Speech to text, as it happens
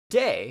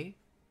today,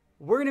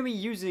 we're going to be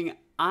using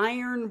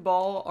Iron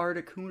Ball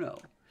Articuno.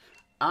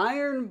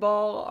 Iron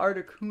Ball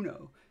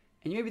Articuno.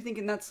 And you may be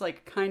thinking that's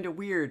like kind of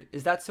weird.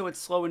 Is that so it's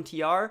slow in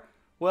TR?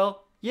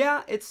 Well,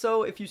 yeah, it's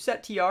so if you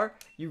set TR,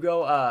 you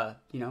go,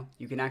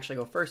 you can actually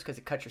go first because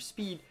it cuts your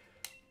speed.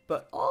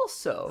 But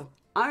also,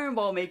 Iron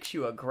Ball makes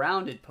you a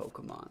grounded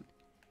Pokemon.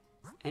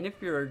 And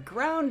if you're a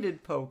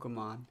grounded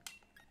Pokemon,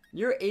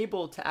 you're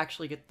able to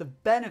actually get the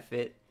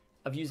benefit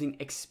of using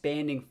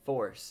Expanding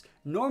Force.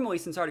 Normally,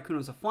 since Articuno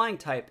is a flying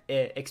type,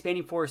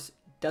 Expanding Force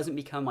doesn't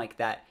become like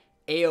that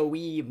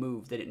AoE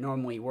move that it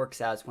normally works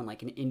as when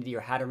like an Indy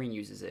or Hatterene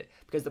uses it.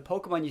 Because the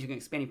Pokemon using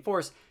Expanding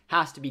Force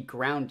has to be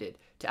grounded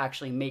to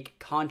actually make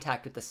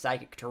contact with the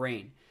psychic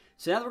terrain.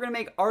 So now that we're going to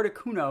make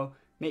Articuno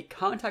make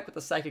contact with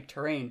the psychic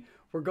terrain,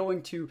 we're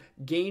going to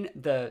gain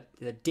the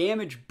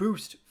damage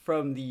boost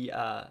from the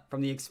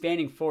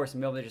Expanding Force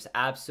and be able to just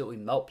absolutely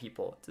melt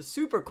people. It's a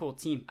super cool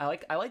team. I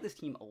like this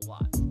team a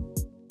lot.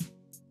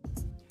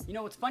 You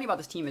know what's funny about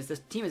this team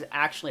is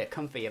actually a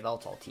Comfey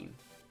Yveltal team.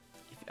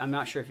 I'm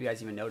not sure if you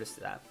guys even noticed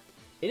that.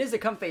 It is a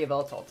Comfey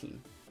Yveltal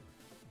team.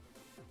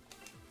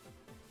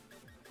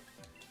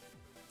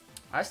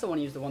 I still want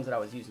to use the ones that I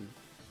was using.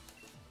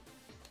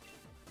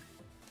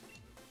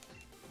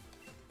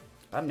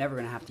 But I'm never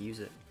going to have to use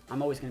it.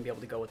 I'm always going to be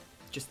able to go with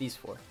just these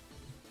four.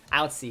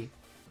 Let's see.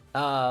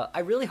 I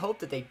really hope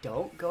that they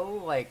don't go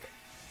like...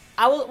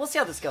 we'll see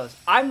how this goes.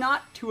 I'm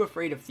not too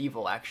afraid of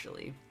Thievul,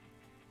 actually.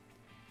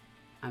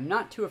 I'm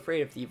not too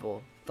afraid of Thievul.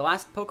 The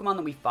last Pokemon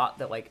that we fought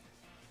that like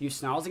used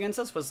Snarls against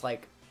us was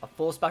like a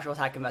full special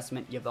attack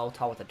investment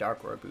Yveltal with a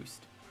Dark Roar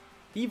boost.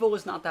 Thievul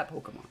was not that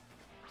Pokemon.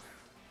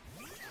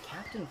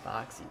 Captain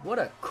Foxy. What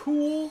a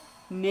cool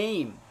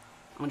name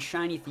on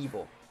Shiny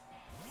Thievul.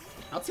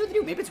 Let's see what they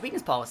do. Maybe it's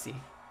weakness policy.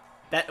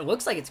 That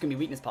looks like it's going to be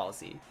weakness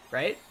policy,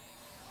 right?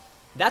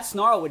 That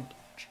Snarl would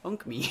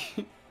chunk me.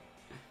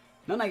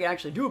 Nothing I can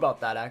actually do about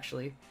that,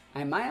 actually.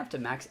 I might have to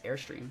max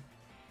Airstream.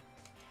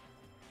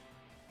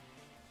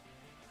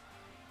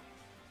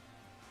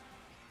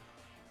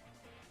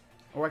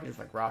 Or I could just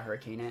like Raw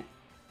Hurricane it.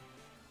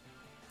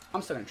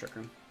 I'm still going to Trick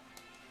Room.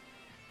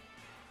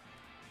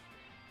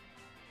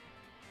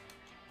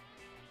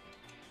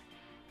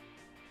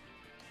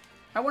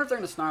 I wonder if they're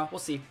going to Snarl. We'll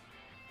see.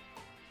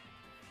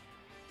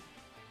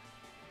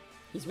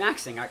 He's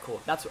maxing. Alright,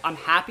 cool. I'm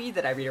happy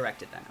that I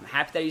redirected then. I'm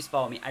happy that he used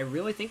Follow Me. I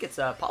really think it's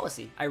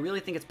policy. I really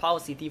think it's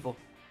policy Thievul.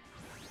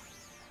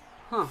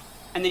 Huh.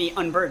 And then he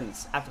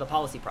unburdens after the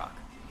policy proc.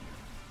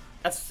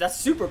 That's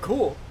super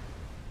cool.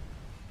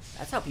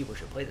 That's how people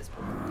should play this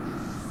Pokemon.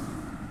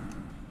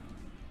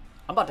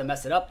 I'm about to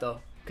mess it up though,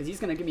 because he's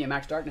gonna give me a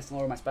max darkness and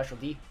lower my special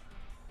D.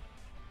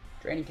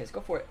 Draining Kiss,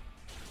 go for it.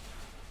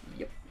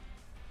 Yep.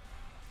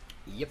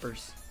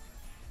 Yippers.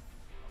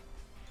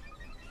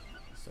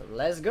 So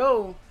let's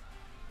go.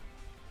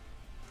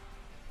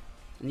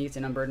 And he gets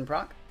an unburdened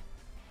proc.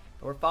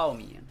 Or Follow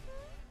Me in.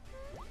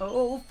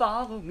 Oh,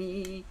 follow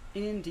me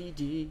in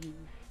DD.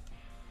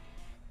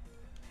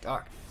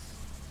 Darkness.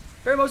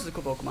 Pheromosa is a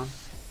cool Pokemon.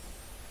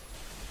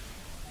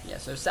 Yeah,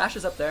 so Sash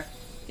is up there.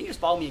 I think you just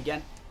Follow Me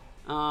again.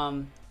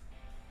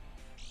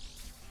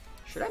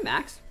 Should I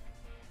max?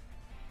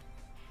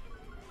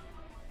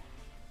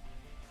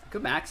 I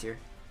could max here.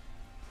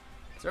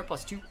 Is there a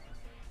 +2?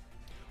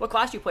 What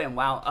class do you play in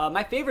WoW?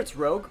 My favorite's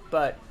Rogue,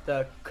 but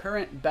the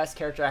current best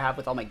character I have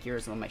with all my gear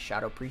is on my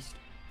Shadow Priest.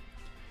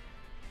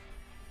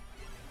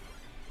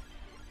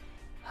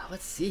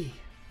 Let's see.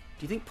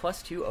 Do you think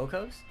 +2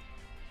 Okos?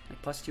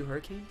 Like +2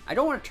 Hurricane? I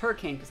don't want a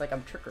Hurricane because like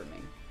I'm Trick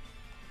Rooming.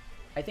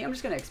 I think I'm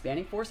just going to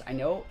Expanding Force. I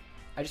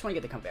just want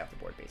to get the Comfey off the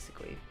board,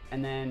 basically.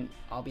 And then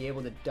I'll be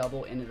able to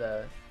double into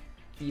the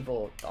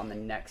Thievul on the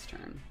next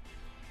turn.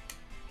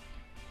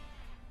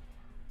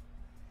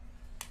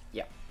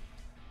 Yeah.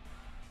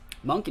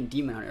 Monk and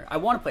Demon Hunter. I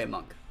want to play a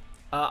Monk.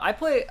 I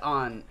play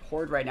on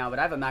Horde right now, but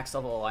I have a max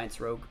level Alliance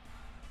Rogue.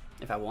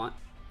 If I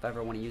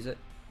ever want to use it.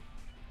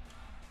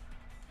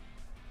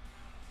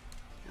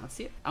 Now, let's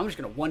see it. I'm just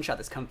going to one-shot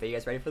this Comfey. You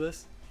guys ready for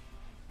this?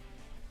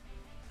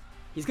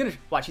 He's gonna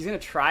watch. He's gonna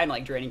try and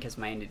like Draining Kiss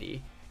my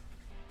entity.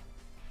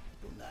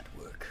 It will not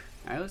work.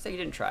 All right, looks like he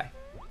didn't try.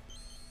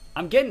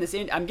 I'm getting this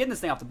in. I'm getting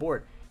this thing off the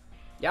board.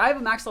 Yeah, I have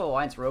a max level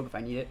Alliance Rogue if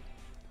I need it.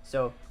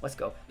 So let's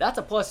go. That's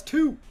a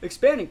 +2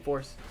 Expanding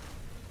Force.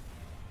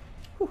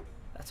 Whew,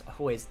 that's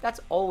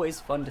always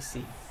fun to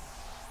see.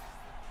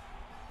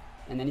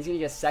 And then he's gonna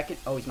get a second.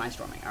 Oh, he's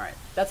Mindstorming. All right,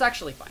 that's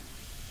actually fine.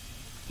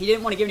 He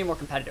didn't want to give any more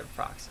competitive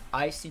procs.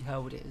 I see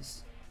how it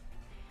is.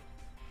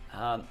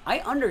 I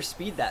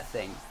underspeed that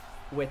thing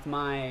with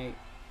my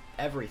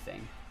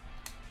everything.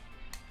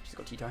 Just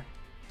go T-Tar.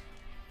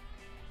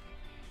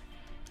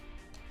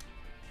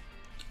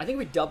 I think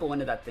we double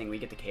into that thing, we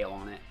get the KO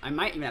on it. I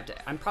might even have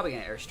to, I'm probably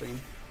gonna Airstream.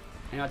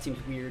 I know it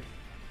seems weird,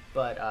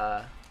 but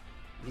I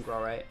think we're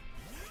alright.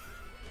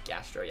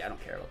 Gastro, yeah, I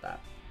don't care about that.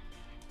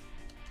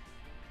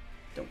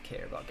 Don't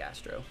care about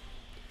Gastro.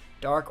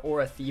 Dark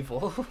Aura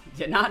Thievul.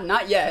 Yeah,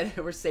 not yet.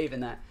 We're saving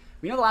that.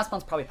 We know the last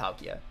one's probably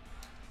Palkia.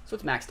 So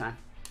it's max time.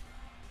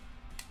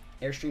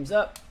 Airstream's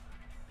up.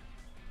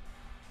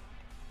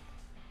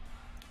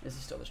 This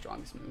is still the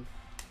strongest move.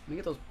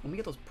 Let me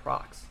get those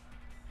procs.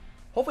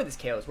 Hopefully this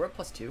KOs. We're at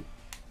 +2.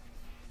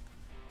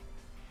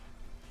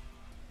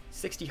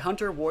 60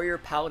 Hunter, Warrior,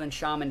 Paladin,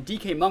 Shaman,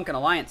 DK Monk, and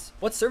Alliance.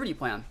 What server do you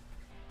play on?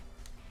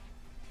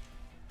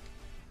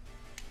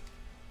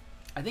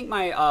 I think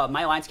my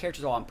my Alliance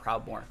characters are all on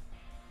Proudmoore.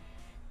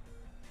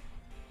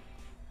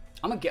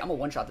 I'm gonna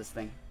one-shot this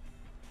thing.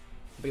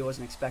 But he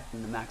wasn't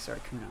expecting the max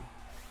Articuno.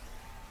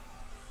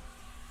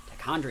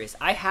 Tichondrius.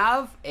 I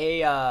have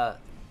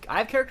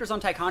characters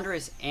on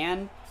Tichondrius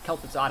and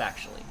Kelpid's Odd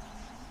actually.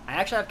 I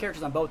actually have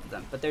characters on both of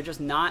them, but they're just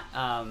not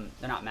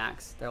they're not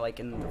max. They're like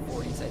in the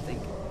 40s, I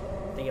think.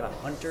 I think you have a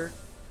Hunter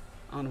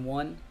on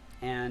one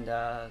and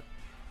a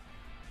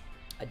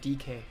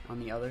DK on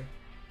the other.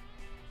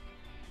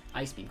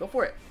 Ice Beam, go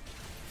for it.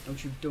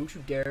 Don't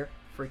you dare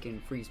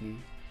freaking freeze me.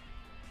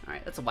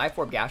 Alright, that's a Life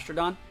Orb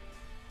Gastrodon.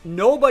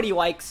 Nobody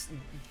likes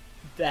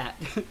that.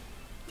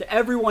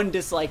 Everyone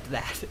disliked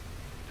that.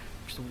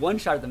 Just one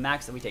shot at the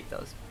max that we take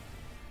those.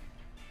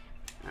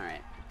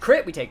 Alright.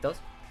 Crit, we take those.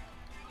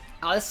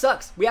 Oh, this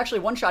sucks. We actually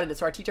one-shotted it,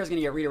 so our T-Tar's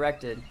gonna get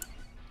redirected.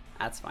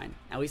 That's fine.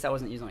 At least I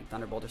wasn't using like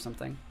Thunderbolt or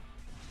something.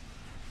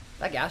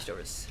 That Gastro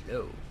is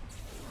slow.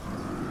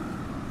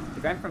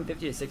 The grind from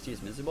 50 to 60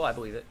 is miserable, I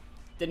believe it.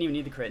 Didn't even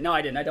need the crit. No,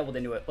 I didn't. I doubled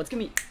into it. Let's give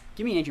me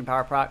an Ancient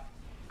Power proc.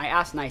 I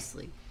asked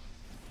nicely.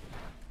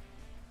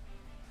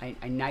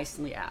 I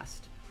nicely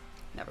asked.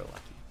 Never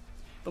lucky.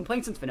 Been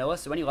playing since vanilla,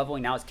 so any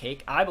leveling now is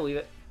cake. I believe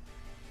it.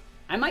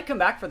 I might come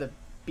back for the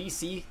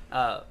BC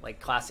like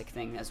classic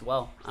thing as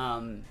well.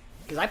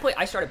 Because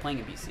I started playing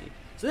in BC.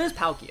 So there's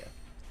Palkia.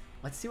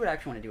 Let's see what I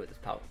actually want to do with this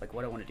Palkia. Like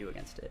what I want to do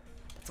against it.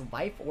 That's a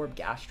Life Orb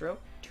Gastro.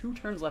 2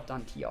 turns left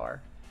on TR.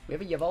 We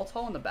have a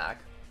Yveltal in the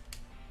back.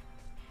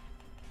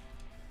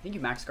 I think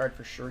you max guard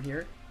for sure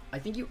here. I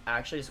think you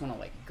actually just want to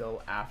like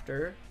go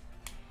after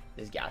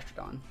this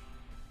Gastrodon.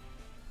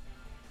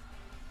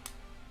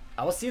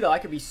 I will see though, I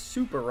could be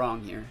super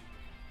wrong here.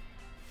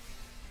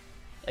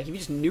 Like if he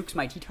just nukes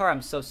my T-Tar,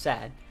 I'm so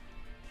sad.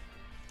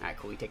 Alright,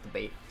 cool, we take the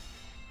bait.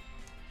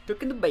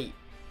 Took in the bait.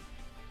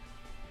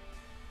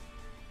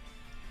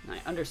 I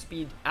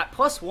underspeed at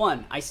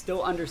 +1. I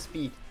still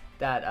underspeed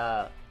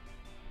that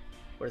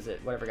what is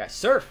it? Whatever guy.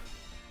 Surf!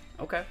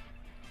 Okay.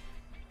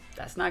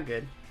 That's not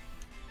good.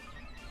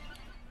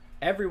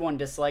 Everyone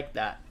disliked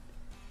that.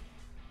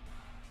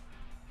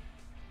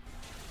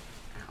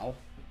 Ow.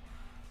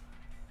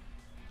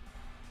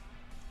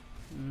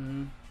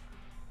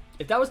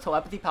 If that was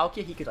Telepathy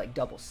Palkia, he could like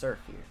double surf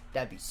here.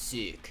 That'd be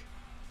sick.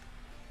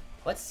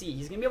 Let's see.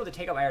 He's gonna be able to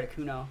take out my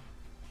Articuno.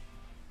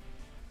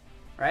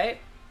 Right?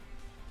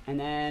 And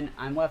then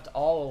I'm left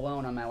all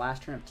alone on my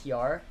last turn of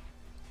TR.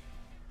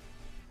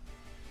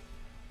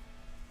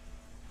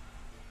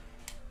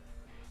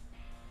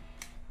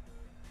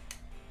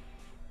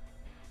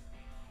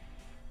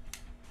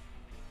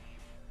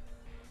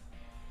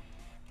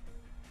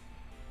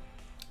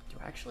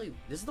 Actually,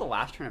 this is the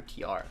last turn of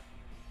TR.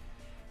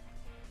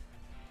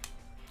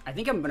 I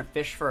think I'm gonna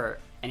fish for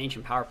an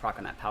Ancient Power proc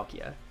on that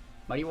Palkia.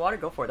 Muddy Water,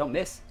 go for it. Don't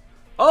miss.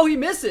 Oh, he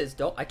misses.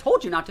 Don't. I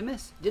told you not to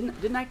miss.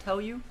 Didn't I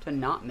tell you to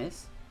not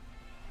miss?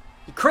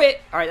 He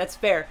crit. All right, that's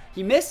fair.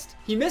 He missed.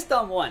 He missed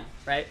on one.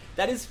 Right.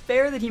 That is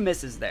fair that he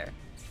misses there.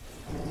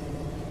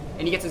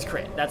 And he gets his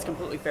crit. That's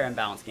completely fair and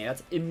balanced game.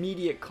 That's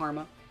immediate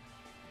karma.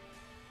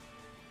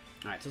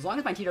 All right. So as long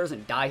as my T-Tar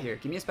doesn't die here,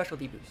 give me a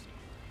specialty boost.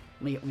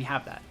 Let me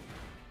have that.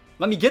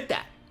 Let me get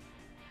that.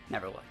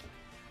 Never lucky.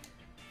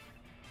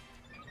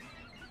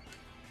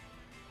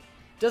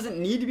 Doesn't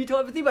need to be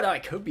telepathy, but oh,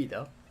 it could be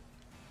though.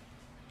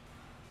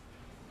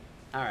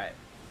 Alright.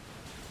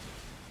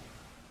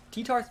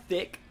 T-Tar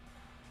thick.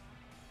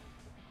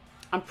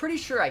 I'm pretty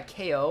sure I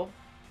KO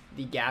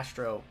the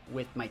Gastro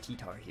with my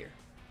T-Tar here.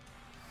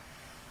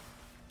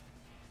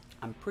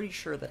 I'm pretty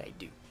sure that I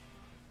do.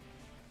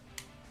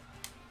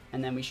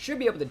 And then we should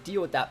be able to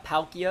deal with that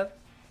Palkia.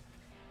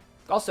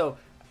 Also,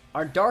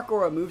 our Dark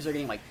Aura moves are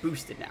getting like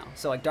boosted now.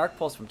 So like Dark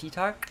Pulse from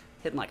T-Tar,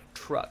 hitting like a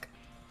truck.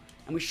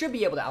 And we should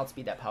be able to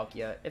outspeed that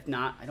Palkia. If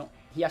not,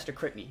 he has to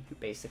crit me,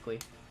 basically.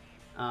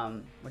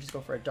 We'll just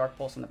go for a Dark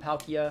Pulse on the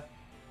Palkia.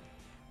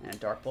 And a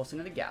Dark Pulse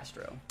into the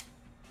Gastro.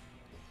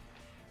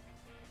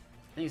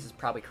 I think this is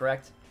probably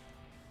correct.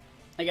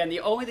 Again,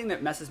 the only thing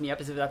that messes me up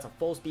is if that's a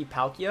full speed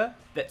Palkia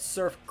that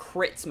Surf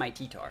crits my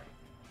T-Tar.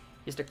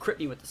 He has to crit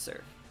me with the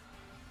Surf.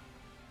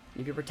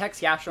 And if he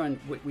protects Gastro and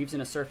weaves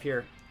in a Surf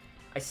here,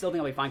 I still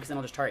think I'll be fine, because then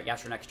I'll just target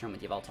Gastro next turn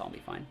with Yveltal and be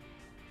fine.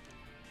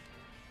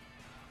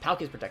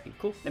 Palkia's protecting.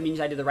 Cool. That means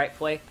I did the right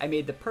play. I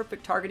made the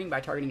perfect targeting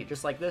by targeting it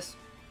just like this.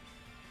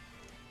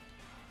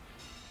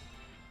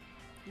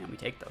 And we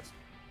take those.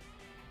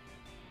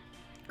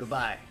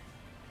 Goodbye.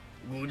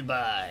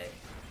 Goodbye.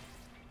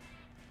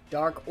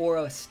 Dark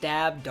Aura,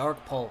 Stab,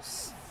 Dark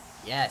Pulse.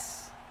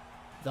 Yes.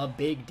 The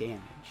big damage.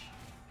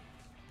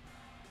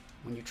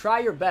 When you try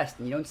your best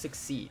and you don't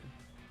succeed,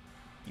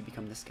 you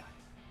become this guy.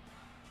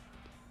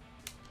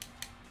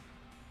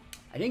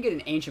 I didn't get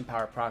an Ancient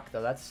Power proc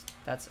though.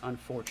 That's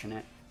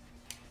unfortunate.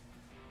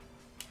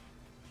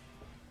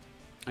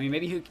 I mean,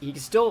 maybe he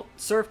can still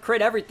Surf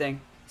crit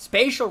everything.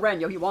 Spatial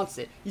Ren, yo, he wants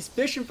it. He's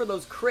fishing for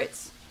those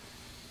crits.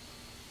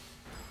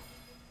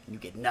 You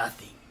get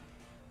nothing.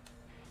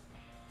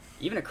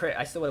 Even a crit,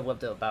 I still would have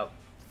lived to about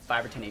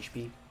 5 or 10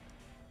 HP.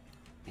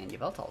 Man,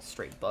 Yveltal's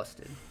straight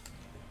busted.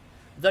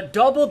 The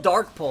double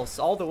Dark Pulse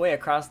all the way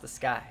across the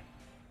sky.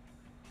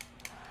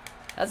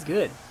 That's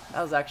good.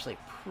 That was actually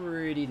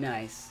pretty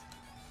nice.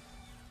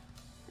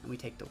 And we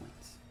take the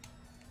wins.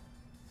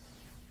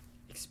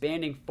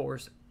 Expanding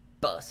Force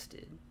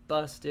busted.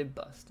 Busted,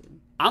 busted.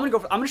 I'm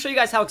gonna show you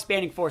guys how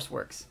Expanding Force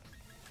works.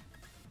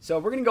 So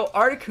we're gonna go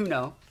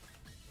Articuno.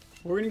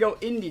 We're gonna go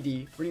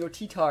NDD. We're gonna go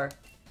T-Tar.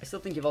 I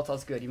still think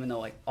Yveltal's good, even though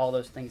like all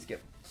those things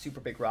get super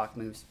big rock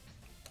moves.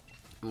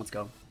 And let's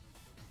go.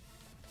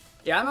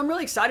 Yeah, I'm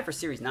really excited for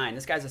Series 9.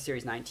 This guy's a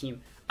Series 9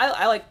 team.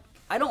 I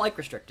don't like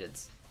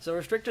Restricteds. So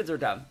Restricteds are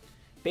dumb.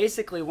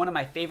 Basically, one of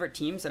my favorite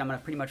teams that I'm gonna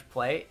pretty much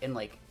play in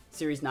like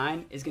Series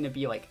 9 is gonna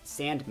be like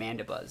Sand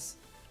Mandibuzz.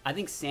 I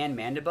think Sand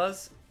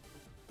Mandibuzz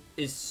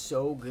is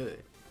so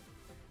good.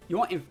 You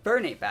want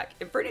Infernate back.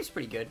 Infernate's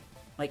pretty good.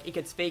 Like it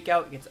gets Fake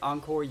Out, it gets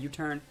Encore,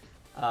 U-Turn,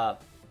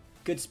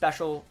 good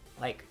special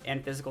like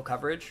and physical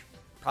coverage.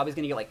 Probably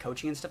gonna get like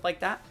coaching and stuff like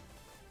that.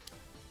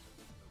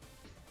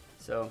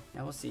 So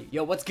now we'll see.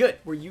 Yo, what's good?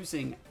 We're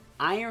using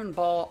Iron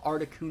Ball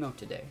Articuno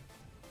today.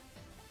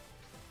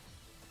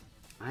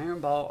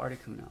 Iron Ball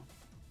Articuno.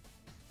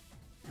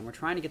 And we're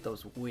trying to get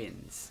those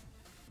wins.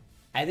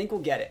 I think we'll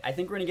get it. I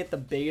think we're gonna get the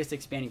biggest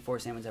Expanding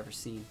Force anyone's ever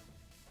seen.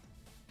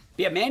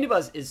 But yeah,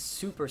 Mandibuzz is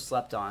super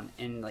slept on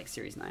in like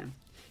Series 9.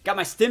 Got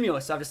my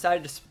stimulus, so I've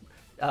decided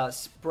to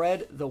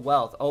spread the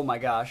wealth. Oh my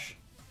gosh.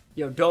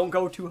 Yo, don't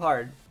go too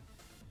hard.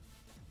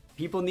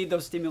 People need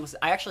those stimulus.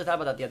 I actually thought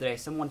about that the other day.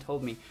 Someone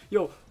told me,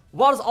 yo,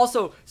 Waddle's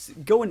also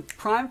going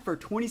Prime for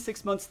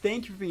 26 months.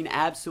 Thank you for being an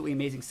absolutely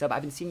amazing sub.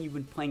 I've been seeing you've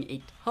been playing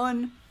a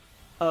ton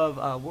of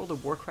World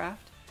of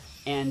Warcraft.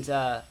 And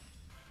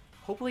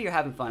hopefully you're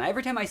having fun.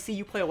 Every time I see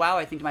you play WoW,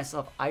 I think to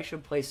myself, I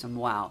should play some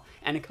WoW.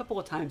 And a couple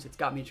of times it's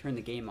got me to turn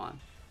the game on.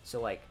 So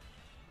like,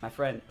 my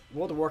friend,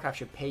 World of Warcraft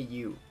should pay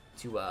you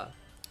to,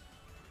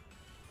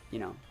 you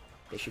know,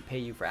 they should pay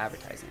you for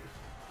advertising.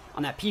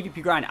 On that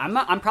PvP grind,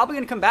 I'm probably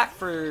gonna come back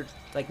for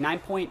like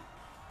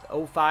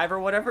 9.05 or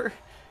whatever.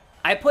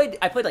 I played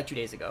like 2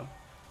 days ago. All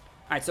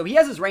right, so he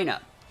has his reign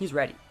up. He's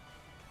ready.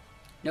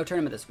 No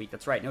tournament this week.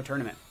 That's right, no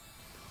tournament.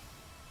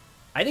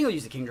 I think he'll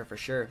use the Kingdra for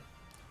sure.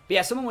 But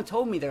yeah, someone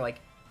told me, they're like,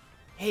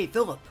 hey,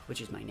 Philip,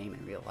 which is my name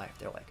in real life.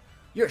 They're like,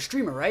 you're a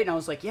streamer, right? And I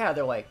was like, yeah.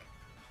 They're like,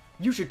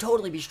 you should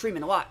totally be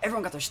streaming a lot.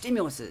 Everyone got their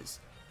stimuluses.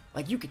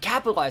 Like, you could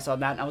capitalize on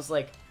that. And I was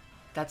like,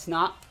 that's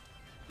not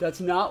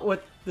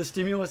what the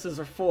stimuluses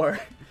are for.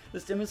 The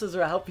stimuluses are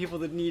to help people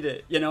that need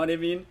it. You know what I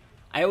mean?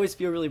 I always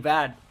feel really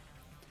bad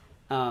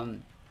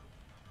when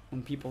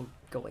people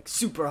go like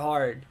super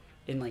hard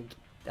in like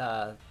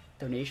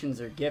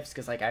donations or gifts,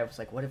 because like I was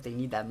like, what if they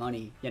need that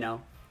money, you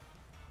know?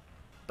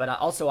 But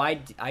also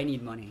I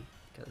need money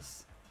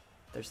because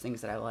there's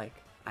things that I like.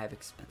 I have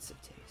expensive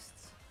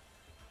tastes.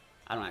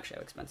 I don't actually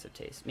have expensive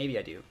tastes. Maybe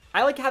I do.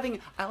 I like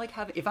having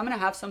if I'm gonna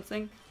have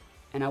something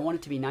and I want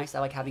it to be nice, I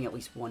like having at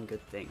least one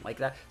good thing like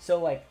that. So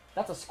like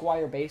that's a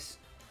Squire base.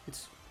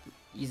 It's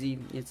easy.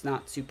 It's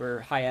not super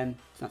high end.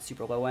 It's not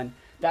super low end.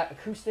 That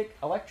acoustic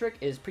electric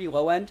is pretty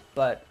low end,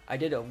 but I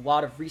did a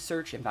lot of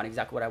research and found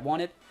exactly what I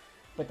wanted.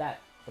 But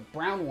the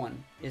brown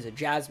one is a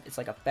jazz. It's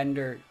like a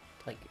Fender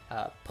like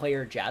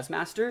player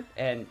Jazzmaster,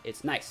 and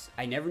it's nice.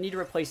 I never need to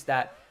replace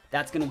that.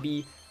 That's gonna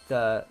be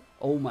the,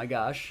 oh my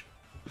gosh.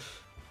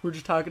 We're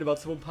just talking about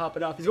someone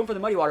popping off. He's going for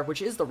the Muddy Water,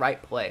 which is the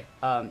right play,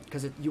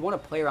 because you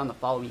want to play around the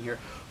following here.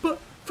 But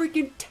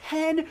freaking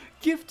 10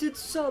 gifted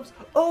subs.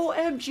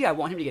 OMG. I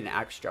want him to get an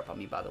axe drop on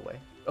me, by the way.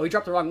 Oh, he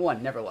dropped the wrong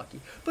one. Never lucky.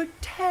 But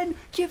 10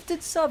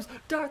 gifted subs.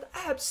 Darth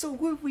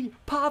absolutely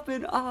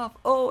popping off.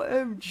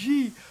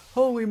 OMG.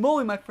 Holy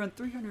moly, my friend.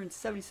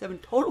 377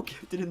 total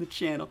gifted in the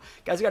channel.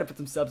 Guys, we got to put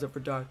some subs up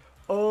for Darth.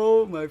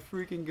 Oh my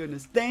freaking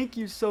goodness. Thank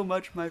you so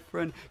much, my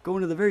friend.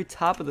 Going to the very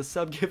top of the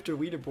sub gifter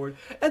leaderboard.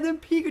 And then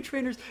Pika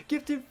Trainers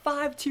gifted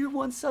 5 tier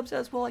 1 subs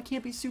as well. I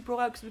can't be super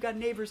loud because we got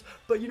neighbors.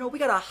 But you know, we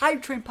got a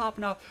hype train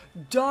popping off.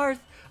 Darth,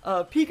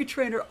 Pika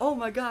Trainer. Oh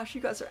my gosh, you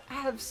guys are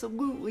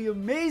absolutely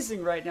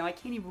amazing right now. I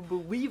can't even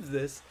believe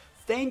this.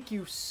 Thank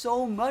you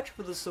so much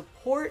for the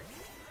support.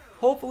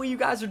 Hopefully you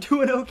guys are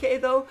doing okay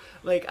though.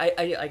 Like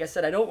I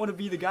said, I don't want to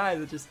be the guy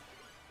that just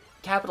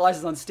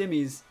capitalizes on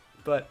stimmies.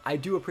 But I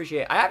do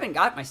appreciate it. I haven't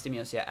got my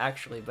stimulus yet,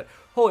 actually. But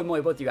holy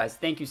moly, both of you guys,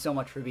 thank you so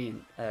much for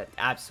being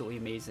absolutely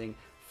amazing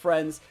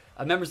friends,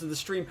 members of the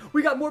stream.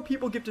 We got more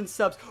people gifting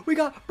subs. We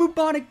got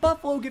Bubonic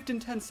Buffalo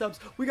gifting 10 subs.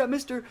 We got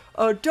Mr.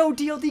 Doe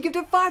DLD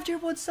gifting 5 tier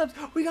 1 subs.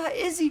 We got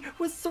Izzy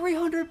with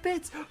 300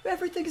 bits.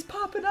 Everything is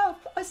popping up.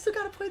 I still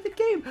gotta play the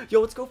game.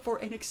 Yo, let's go for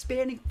an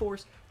Expanding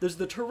Force. There's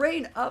the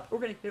terrain up. We're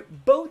gonna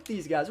hit both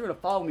these guys. We're gonna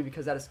follow me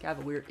because that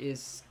Escavalier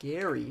is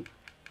scary.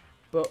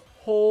 But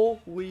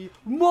holy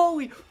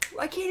moly,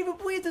 I can't even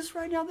believe this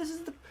right now. This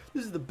is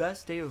the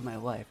best day of my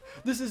life.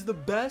 This is the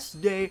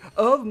best day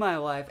of my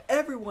life.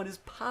 Everyone is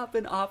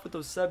popping off with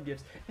those sub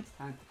gifts. It's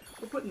time.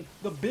 We're putting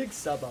the big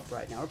sub up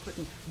right now. We're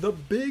putting the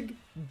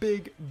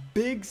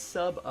big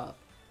sub up.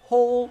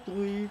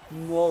 Holy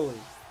moly.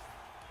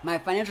 My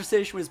financial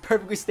situation was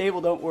perfectly stable,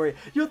 don't worry.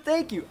 Yo,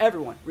 thank you,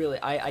 everyone. Really,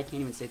 I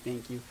can't even say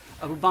thank you.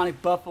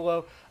 Bubonic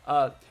Buffalo,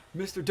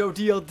 Mr. Doe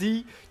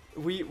DLD,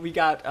 we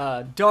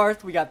got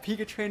Darth, we got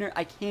Pika Trainer.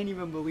 I can't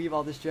even believe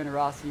all this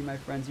generosity, my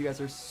friends. You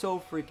guys are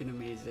so freaking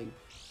amazing.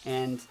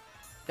 And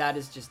that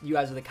is just, you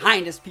guys are the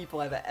kindest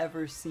people I've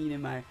ever seen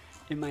in my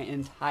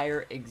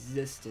entire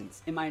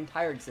existence. We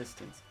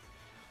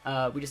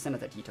just sent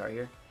out that T-Tar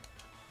here.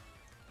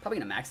 Probably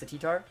gonna max the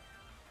T-Tar.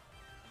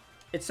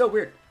 It's so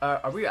weird.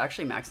 Are we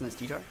actually maxing this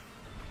T-Tar?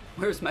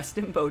 Where's my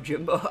Stimbo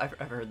Jimbo?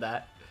 I've heard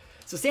that.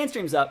 So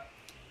Sandstream's up.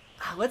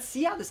 Let's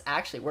see how this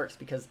actually works,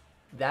 because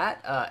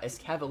that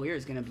Escavalier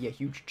is going to be a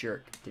huge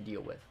jerk to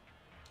deal with.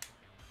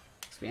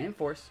 Expand and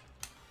Force.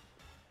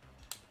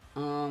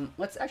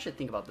 Let's actually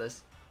think about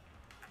this.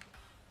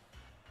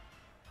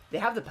 They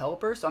have the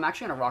Pelipper, so I'm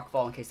actually going to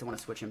Rockfall in case they want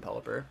to switch in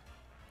Pelipper.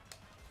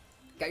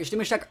 Got your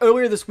stimulus check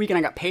earlier this week and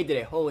I got paid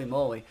today. Holy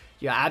moly.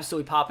 You're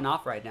absolutely popping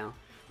off right now.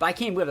 But I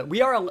can't believe it.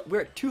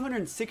 We're at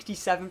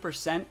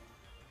 267%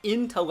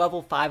 into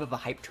level 5 of a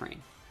hype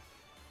train.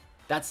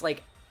 That's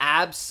like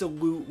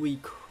absolutely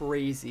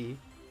crazy.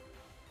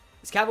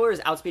 This Cavalier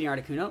is outspeeding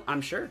Articuno. I'm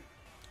sure.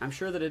 I'm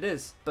sure that it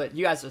is. But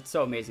you guys are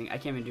so amazing. I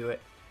can't even do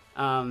it.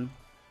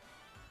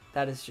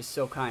 That is just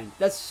so kind.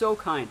 That's so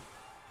kind.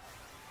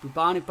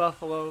 Bubonic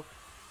Buffalo,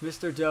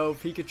 Mr. Doe,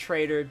 Pika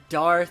Trader,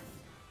 Darth,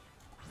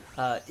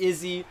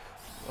 Izzy,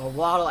 a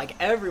lot of like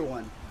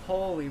everyone.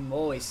 Holy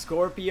moly,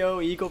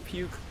 Scorpio, Eagle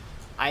Puke.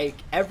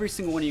 Every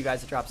single one of you guys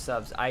that drop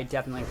subs, I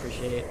definitely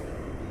appreciate it.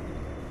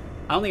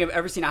 I don't think I've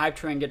ever seen a hype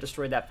train get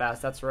destroyed that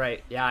fast. That's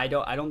right. Yeah, I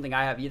don't think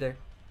I have either.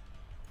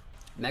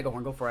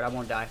 Megahorn, go for it. I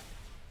won't die.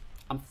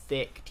 I'm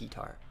thick,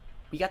 T-Tar.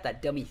 We got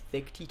that dummy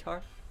thick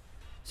T-Tar.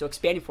 So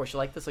Expanding Force, you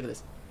like this? Look at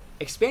this.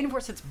 Expanding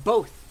Force hits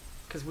both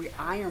because we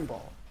Iron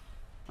Ball.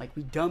 Like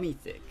we dummy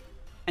thick.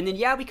 And then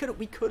yeah, we could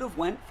have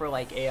went for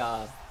like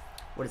a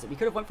what is it? We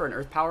could have went for an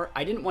Earth Power.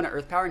 I didn't want an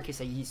Earth Power in case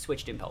he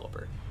switched in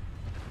Pelipper.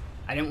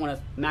 I didn't want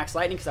to max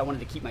Lightning because I wanted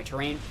to keep my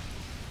terrain.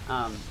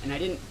 And I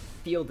didn't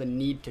feel the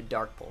need to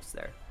Dark Pulse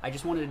there. I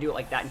just wanted to do it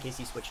like that in case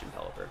he switched in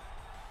Pelipper.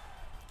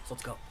 So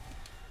let's go.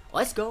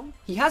 Let's go.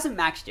 He hasn't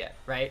maxed yet,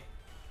 right?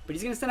 But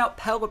he's going to send out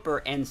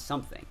Pelipper and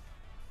something.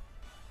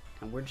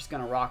 And we're just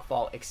going to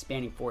Rockfall,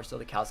 Expanding Force till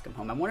the cows come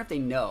home. I wonder if they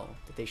know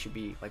that they should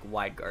be like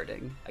wide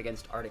guarding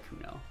against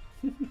Articuno.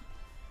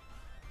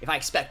 If I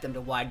expect them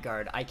to wide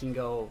guard, I can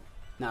go...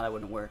 No, that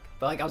wouldn't work.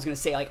 But like I was going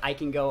to say, like I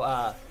can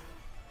go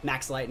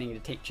max Lightning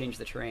to change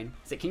the terrain.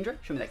 Is it Kingdra?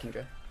 Show me that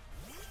Kingdra.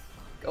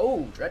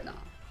 Oh, Dreadnought.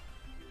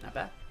 Not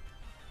bad.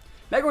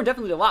 Megahorn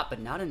definitely did a lot, but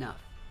not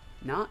enough.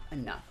 Not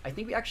enough. I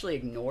think we actually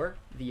ignore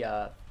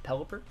the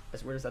Pelipper,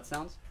 as weird as that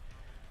sounds.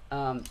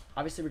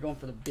 Obviously, we're going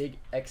for the big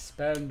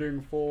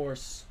Expanding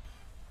Force.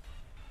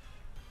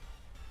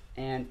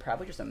 And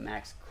probably just a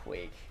max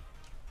Quake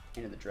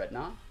into the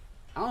Dreadnought.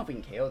 I don't know if we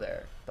can KO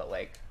there, but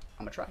like,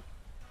 I'm gonna try.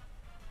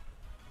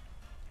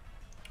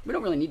 We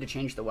don't really need to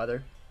change the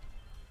weather.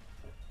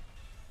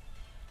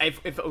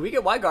 If we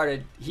get wide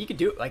guarded, he could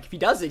do it. Like, if he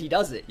does it, he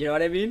does it. You know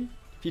what I mean?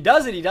 If he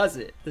does it, he does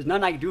it. There's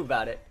nothing I can do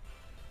about it.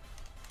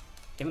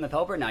 Give him the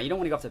Pelipper? No, you don't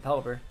want to go off the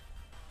Pelipper.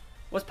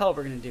 What's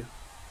Pelipper gonna do?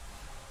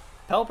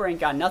 Pelipper ain't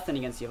got nothing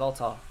against the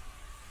Yveltal.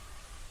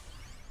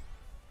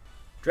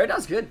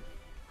 Dreadnought's good.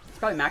 It's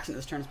probably maxing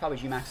this turn. It's probably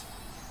G-Max.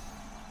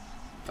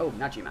 Oh,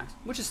 not G-Max.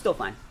 Which is still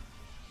fine.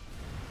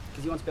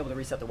 Because he wants to be able to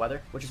reset the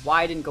weather. Which is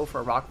why I didn't go for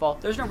a Rockfall.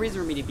 There's no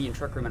reason for me to be in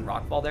Trick Room and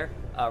Rockfall there.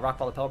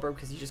 Rockfall the Pelipper,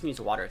 because he just needs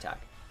a water attack.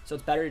 So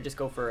it's better to just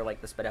go for like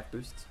the Sped F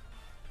boosts.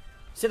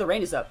 Say the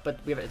rain is up, but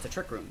it's a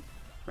Trick Room,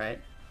 right?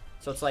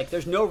 So it's like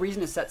there's no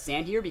reason to set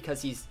sand here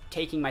because he's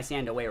taking my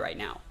sand away right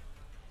now.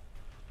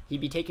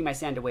 He'd be taking my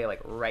sand away like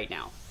right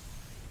now.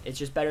 It's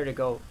just better to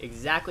go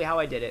exactly how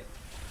I did it.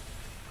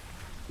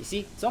 You see,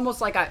 it's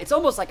almost like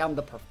I'm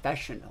the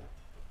professional.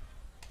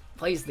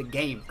 Plays the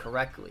game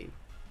correctly.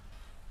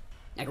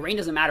 Like rain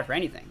doesn't matter for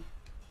anything.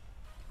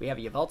 We have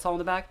a Yveltal in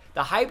the back.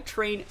 The hype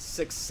train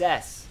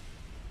success.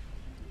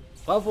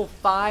 Level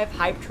 5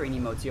 hype train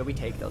emotes. Yo, we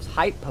take those.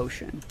 Hype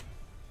potion.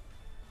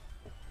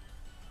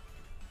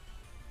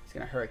 He's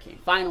gonna Hurricane.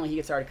 Finally, he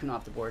gets Articuno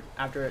off the board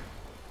after it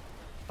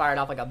fired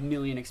off like a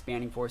million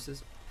Expanding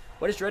Forces.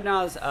 What does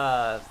Dreadnought's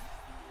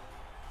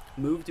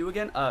move do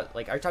again?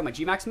 Like, are you talking about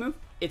G-Max move?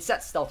 It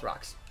sets Stealth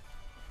Rocks,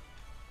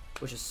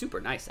 which is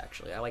super nice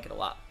actually. I like it a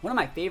lot. One of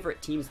my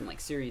favorite teams in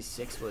like Series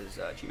 6 was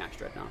G-Max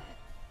Dreadnought.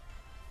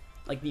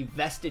 Like the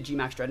vested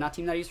G-Max Dreadnought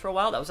team that I used for a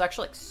while. That was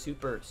actually like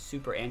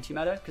super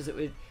anti-meta because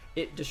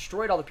it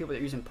destroyed all the people that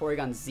were using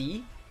Porygon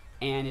Z,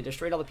 and it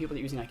destroyed all the people that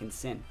were using like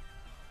Sin.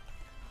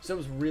 So it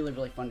was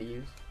really fun to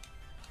use.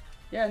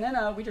 Yeah, and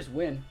then we just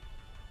win.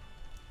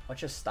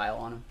 Let's just style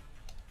on him.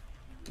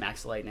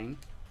 Max Lightning.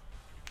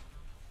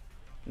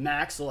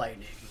 Max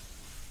Lightning.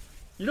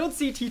 You don't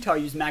see T-Tar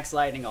use Max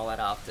Lightning all that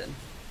often.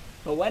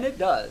 But when it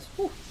does,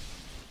 whew,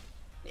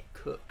 it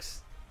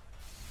cooks.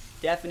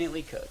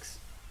 Definitely cooks.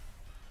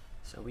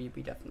 So we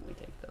definitely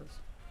take those.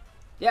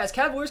 Yeah, his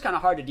Cavalier's kind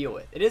of hard to deal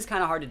with. It is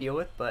kind of hard to deal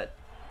with, but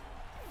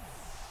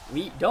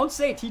we don't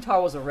say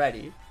T-Tar wasn't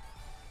ready.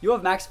 You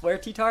have Max Flare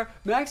T-Tar.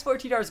 Max Flare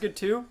T-Tar is good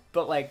too,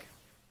 but like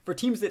for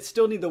teams that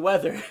still need the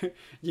weather,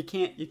 you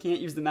can't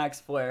use the Max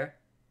Flare.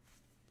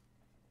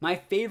 My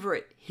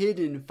favorite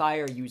hidden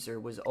fire user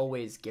was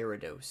always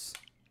Gyarados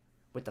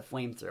with the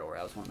flamethrower.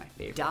 That was one of my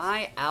favorites.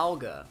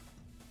 Dialga.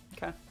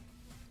 Okay.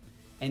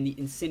 And the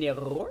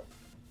Incineroar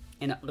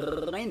and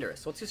Landorus.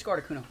 So let's just go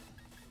Articuno.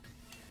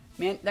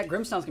 Man, that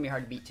Grimmsnow's gonna be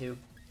hard to beat too.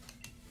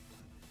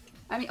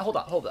 I mean, hold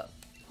up. Hold the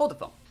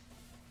phone.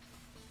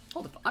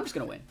 Hold the phone. I'm just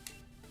gonna win.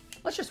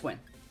 Let's just win.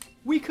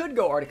 We could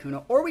go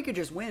Articuno, or we could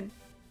just win.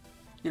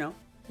 You know,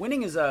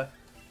 winning is a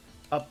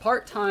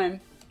part-time.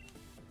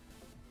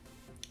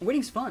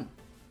 Winning's fun.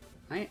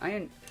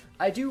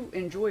 I do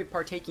enjoy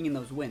partaking in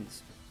those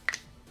wins.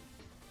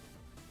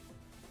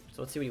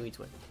 So let's see what he leads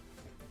with.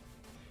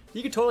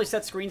 You could totally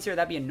set screens here.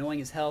 That'd be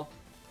annoying as hell.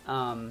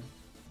 But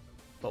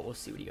we'll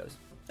see what he goes.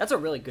 That's a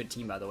really good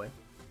team, by the way.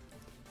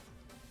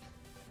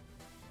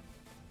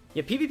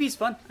 Yeah, PvP's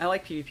fun. I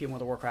like PvP in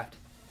World of Warcraft.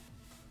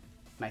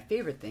 My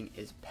favorite thing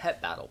is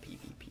Pet Battle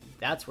PvP.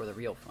 That's where the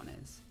real fun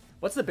is.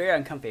 What's the berry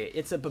on Comfey?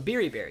 It's a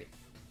Babiri Berry.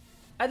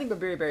 I think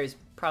Babiri Berry is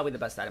probably the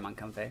best item on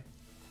Comfey.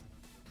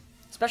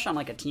 Especially on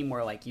like a team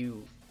where like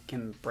you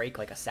can break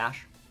like a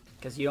sash.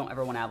 Because you don't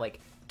ever want to have like...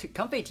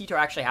 Comfey T-Tar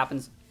actually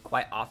happens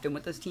quite often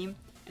with this team.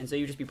 And so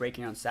you just be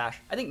breaking your own sash.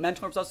 I think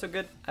Mental Orb's also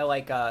good. I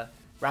like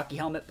Rocky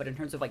Helmet, but in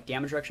terms of like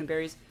damage reduction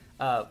berries,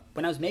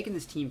 when I was making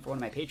this team for one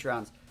of my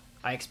Patreons,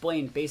 I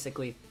explained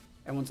basically,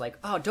 everyone's like,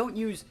 oh, don't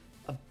use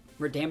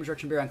a damage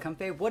reduction berry on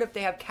Comfey. What if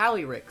they have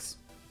Calyrex?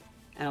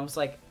 And I was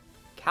like,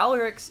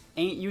 Calyrex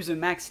ain't using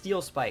max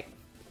Steel Spike.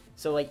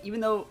 So like, even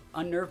though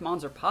unnerved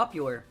mons are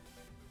popular,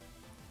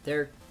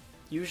 they're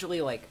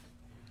usually like,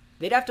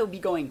 they'd have to be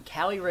going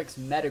Calyrex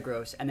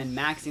Metagross and then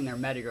maxing their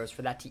Metagross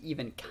for that to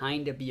even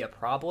kind of be a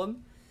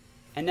problem.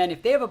 And then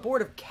if they have a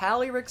board of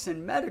Calyrex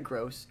and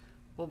Metagross,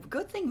 well,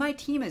 good thing my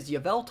team is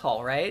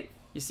Yveltal, right?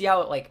 You see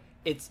how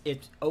it's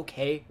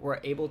okay we're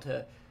able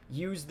to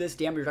use this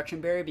damage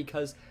reduction berry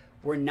because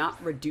we're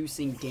not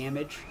reducing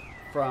damage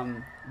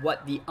from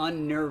what the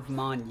unnerved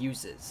mon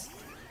uses,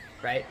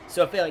 right?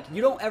 So if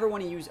you don't ever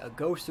want to use a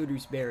Ghost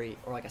Reduce berry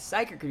or like a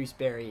Psychic Reduce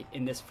berry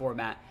in this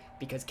format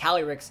because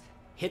Calyrex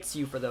hits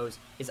you for those,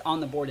 is on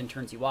the board and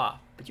turns you off.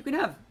 But you can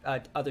have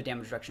other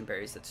damage reduction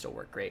berries that still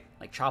work great.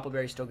 Like Chople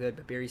Berry's still good,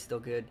 Babiri's still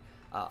good,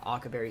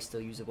 Aka Berry's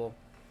still usable.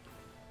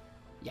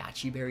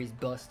 Yachi Berry's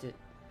busted.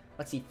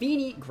 Let's see,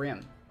 Feeny,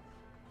 Grim.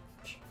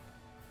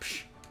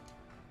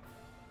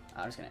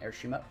 I'm just gonna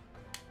airstream up.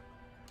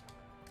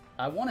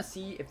 I want to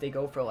see if they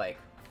go for like...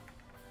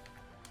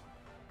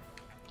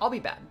 I'll be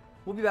bad.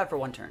 We'll be bad for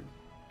one turn.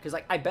 Because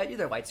like, I bet you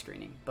they're light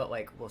screening, but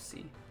like, we'll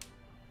see.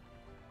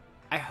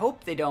 I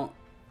hope they don't...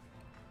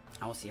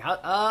 I will see how.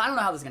 I don't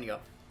know how this is gonna go.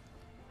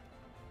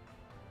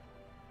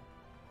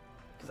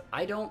 Because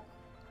I don't.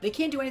 They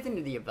can't do anything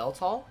to the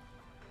Yveltal.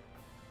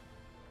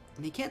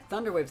 And they can't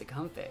Thunder Wave the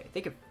Comfey. They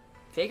could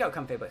fake out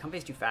Comfey, but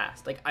Comfey's too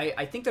fast. Like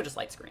I think they're just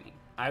light screening.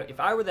 If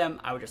I were them,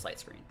 I would just light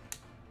screen.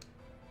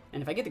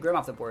 And if I get the Grim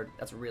off the board,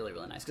 that's really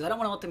really nice. Because I don't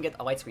want to let them get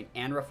a light screen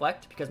and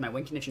reflect. Because my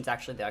win condition's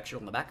actually the extra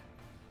on the back.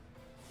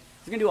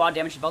 Is it gonna do a lot of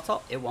damage to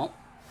Yveltal? It won't.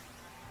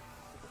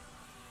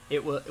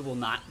 It will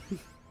not.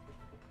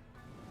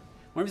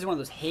 What if it's one of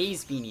those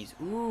Haze Feenies?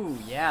 Ooh,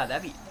 yeah,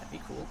 that'd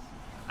be cool.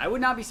 I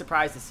would not be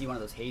surprised to see one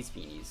of those Haze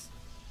Feenies.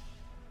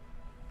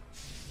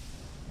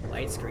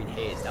 Light screen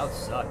Haze, that would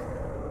suck.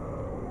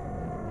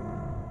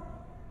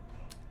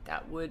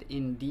 That would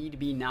indeed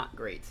be not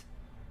great.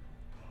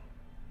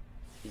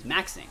 He's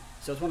maxing,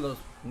 so it's one of those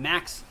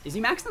max. Is he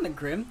maxed on the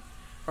Grim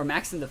or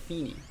maxing the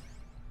Feeny?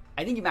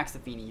 I think he maxed the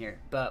Feeny here,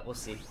 but we'll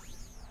see.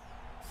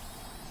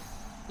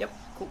 Yep,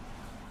 cool.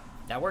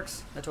 That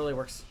works. That totally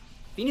works.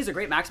 Feeny's a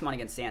great Maximon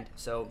against Sand,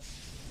 so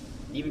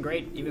even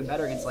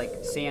better against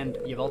like Sand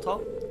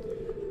Yveltal.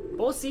 But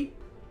we'll see.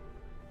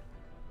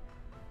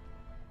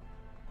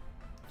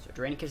 So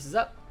Drainicus is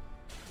up.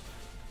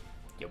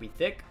 You'll be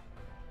thick.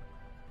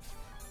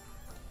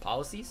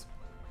 Policies.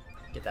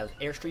 Get those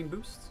Airstream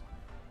boosts.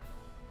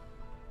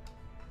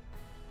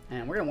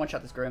 And we're gonna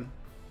one-shot this Grim.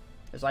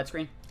 There's light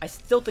screen. I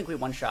still think we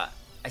one-shot.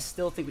 I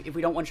still think if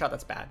we don't one-shot,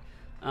 that's bad.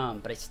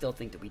 But I still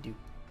think that we do.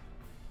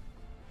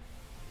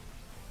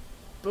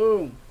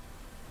 Boom.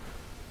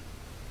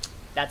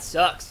 That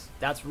sucks.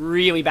 That's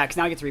really bad, because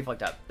now it gets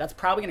reflect up. That's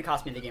probably going to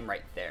cost me the game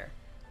right there.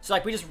 So,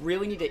 like, we just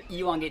really need to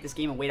elongate this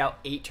game and wait out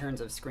 8 turns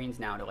of screens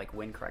now to, like,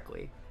 win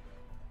correctly.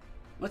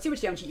 Let's see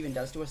what damage he even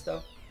does to us,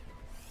 though.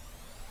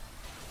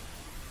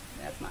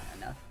 That's not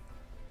enough.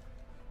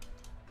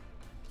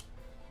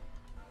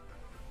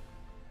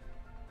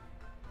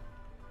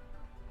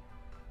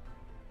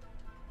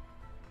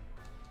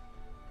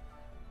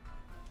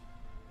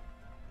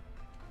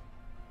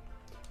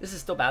 This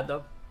is still bad,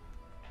 though.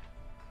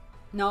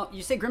 No,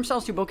 you say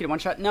Grimmstall's too bulky to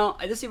one-shot? No,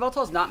 this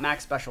Yveltal is not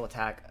max special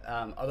attack.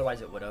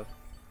 Otherwise, it would have.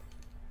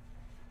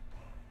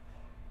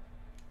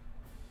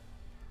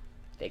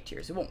 Fake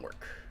Tears. It won't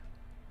work.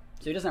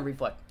 So he doesn't have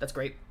Reflect. That's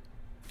great.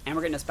 And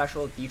we're getting a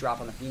special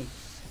D-drop on the Feeny.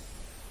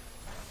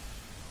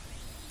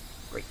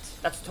 Great.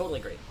 That's totally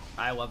great.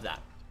 I love that.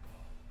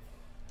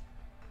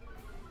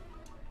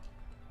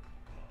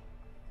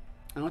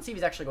 And let's see if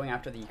he's actually going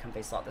after the come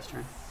face slot this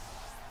turn.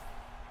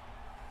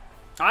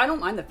 I don't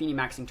mind the Feeny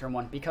maxing turn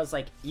 1 because,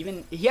 like,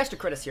 even he has to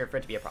crit us here for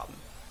it to be a problem.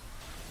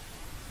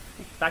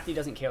 The fact that he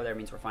doesn't KO there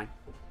means we're fine.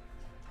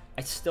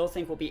 I still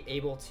think we'll be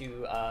able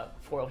to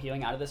foil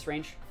healing out of this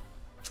range.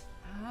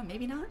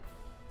 Maybe not.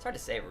 It's hard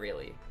to say,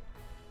 really.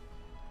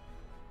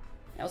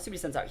 Yeah, let's see what he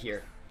sends out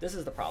here. This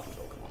is the problem.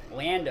 Oh, come on.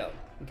 Lando.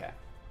 Okay.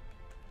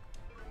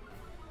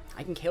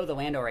 I can KO the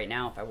Lando right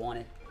now if I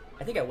wanted.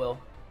 I think I will.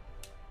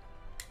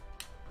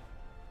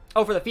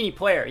 Oh, for the Feeny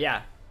player,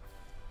 yeah.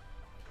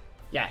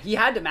 Yeah, he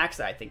had to max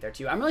that, I think, there,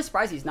 too. I'm really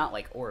surprised he's not,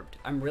 like, orbed.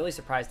 I'm really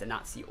surprised to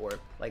not see orb.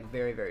 Like,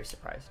 very, very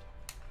surprised.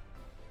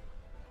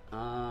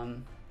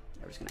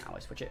 We're just going to ally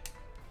switch it.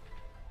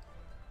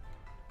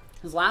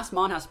 His last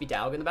mon has to be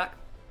Dialga in the back.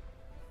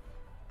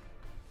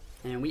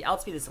 And we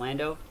outspeed this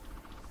Lando.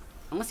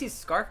 Unless he's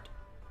Scarfed.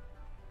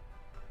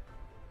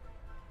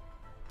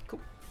 Cool.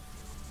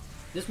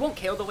 This won't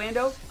KO the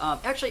Lando.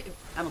 Actually,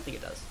 I don't think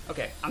it does.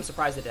 Okay, I'm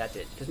surprised that that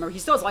did. Because remember, he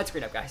still has light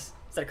screen up, guys.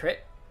 Is that a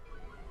crit?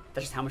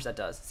 That's just how much that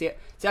does. See,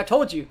 I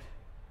told you.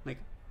 Like,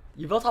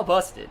 you built all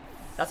busted.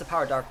 That's the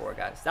power of Dark War,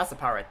 guys. That's the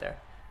power right there.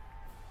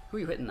 Who are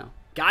you hitting, though?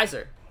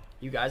 Geyser.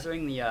 You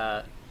geysering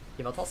the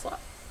Yveltal slot?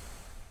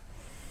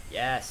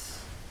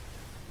 Yes.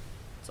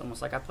 It's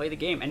almost like I play the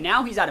game. And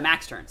now he's out of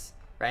max turns,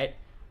 right?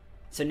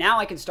 So now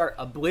I can start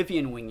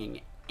Oblivion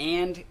winging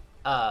and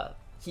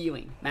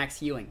healing, max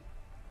healing.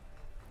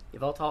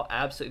 Yveltal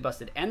absolutely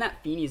busted. And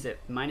that Feeny's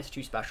at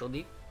 -2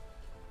 specialty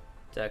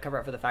to cover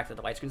up for the fact that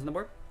the light screen's on the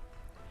board.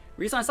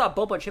 Recently I saw a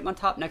Bulba chip on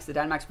top next to the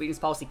Dynamax weakness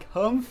policy.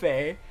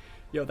 Comfey.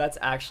 Yo, that's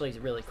actually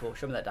really cool.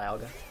 Show me that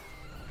Dialga.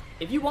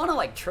 If you want to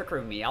like trick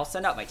room me, I'll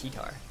send out my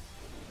T-Tar.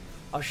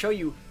 I'll show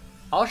you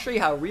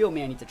how a real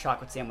man eats a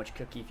chocolate sandwich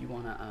cookie if you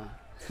wanna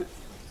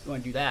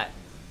do that.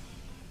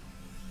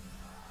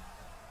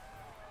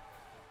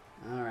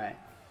 Alright.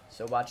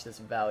 So watch this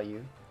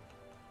value.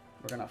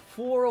 We're gonna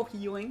floral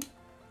healing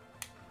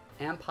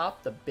and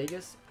pop the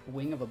biggest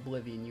wing of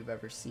Oblivion you've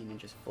ever seen and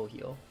just full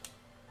heal.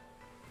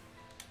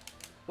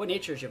 What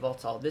nature is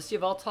Yveltal? This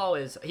Yveltal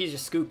is... he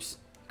just scoops.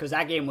 Because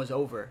that game was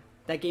over.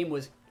 That game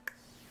was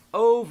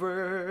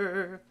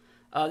over.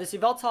 This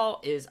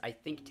Yveltal is, I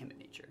think, timid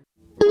nature.